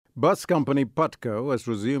Bus company Putco has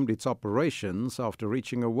resumed its operations after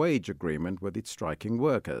reaching a wage agreement with its striking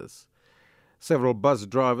workers. Several bus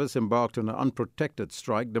drivers embarked on an unprotected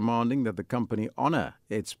strike demanding that the company honour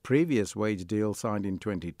its previous wage deal signed in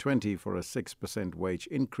 2020 for a 6% wage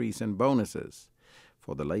increase and bonuses.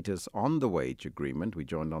 For the latest on the wage agreement, we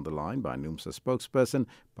joined on the line by NUMSA spokesperson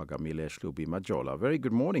Pagamile Hlubi Majola. Very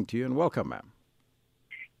good morning to you and welcome, ma'am.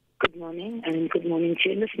 Good morning, and good morning to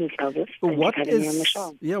your listeners, Elvis. Thank you for having me on the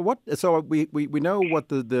show. So we know what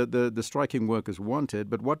the striking workers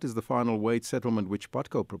wanted, but what is the final wage settlement which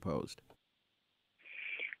Putco proposed?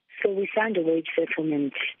 So we signed a wage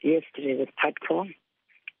settlement yesterday with Putco,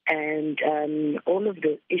 and all of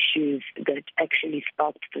the issues that actually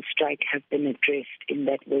sparked the strike have been addressed in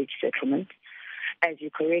that wage settlement. As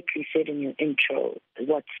you correctly said in your intro,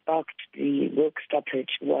 what sparked the work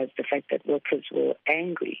stoppage was the fact that workers were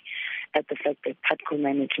angry at the fact that Putco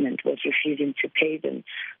management was refusing to pay them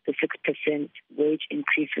the 6% wage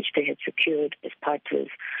increase which they had secured as part of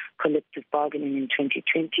collective bargaining in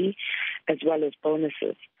 2020, as well as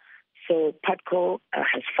bonuses. So Putco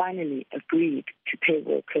has finally agreed to pay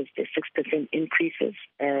workers their 6% increases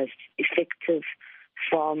as effective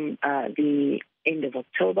from the end of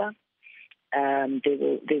October.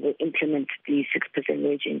 They will implement the 6%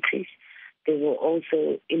 wage increase. They will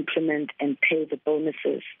also implement and pay the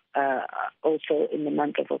bonuses also in the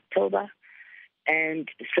month of October. And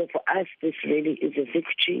so for us, this really is a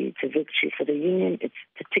victory. It's a victory for the union. It's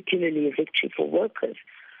particularly a victory for workers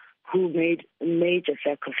who made a major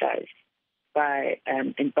sacrifice by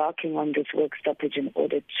embarking on this work stoppage in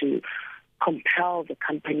order to compel the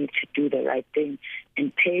company to do the right thing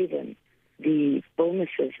and pay them the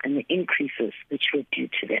bonuses and the increases which were due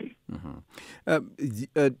to them.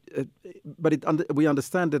 But we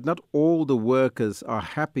understand that not all the workers are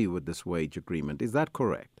happy with this wage agreement. Is that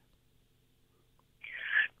correct?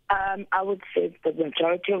 I would say the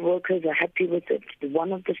majority of workers are happy with it.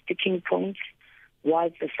 One of the sticking points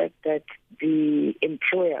was the fact that the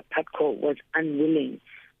employer, Putco, was unwilling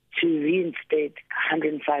to reinstate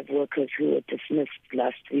 105 workers who were dismissed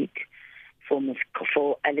last week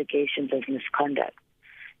for allegations of misconduct.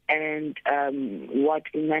 And what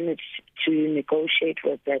we managed to negotiate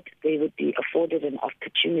was that they would be afforded an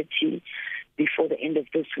opportunity before the end of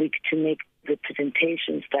this week to make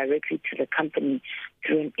representations directly to the company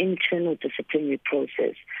through an internal disciplinary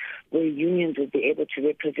process where unions would be able to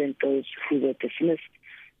represent those who were dismissed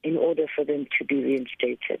in order for them to be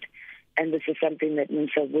reinstated. And this is something that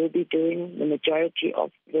NUMSA will be doing. The majority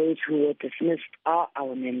of those who were dismissed are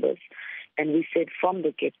our members. And we said from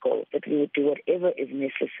the get-go that we would do whatever is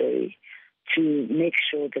necessary to make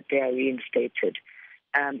sure that they are reinstated.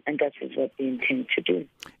 And that is what we intend to do.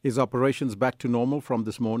 Is operations back to normal from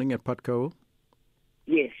this morning at Putco?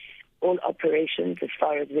 Yes. All operations, as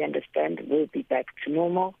far as we understand, will be back to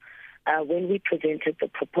normal. When we presented the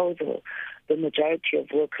proposal, the majority of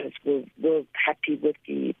workers were happy with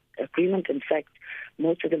the agreement. In fact,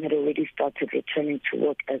 most of them had already started returning to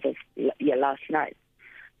work as of last night.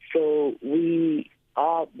 So we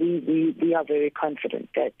are very confident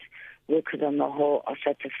that workers on the whole are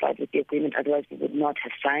satisfied with the agreement. Otherwise, we would not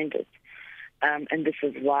have signed it. And this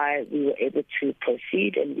is why we were able to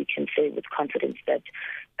proceed, and we can say with confidence that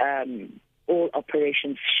all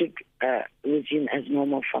operations should resume as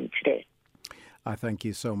normal from today. I thank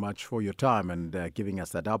you so much for your time and giving us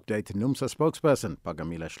that update. NUMSA spokesperson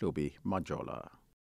Pagamile Hlubi Majola.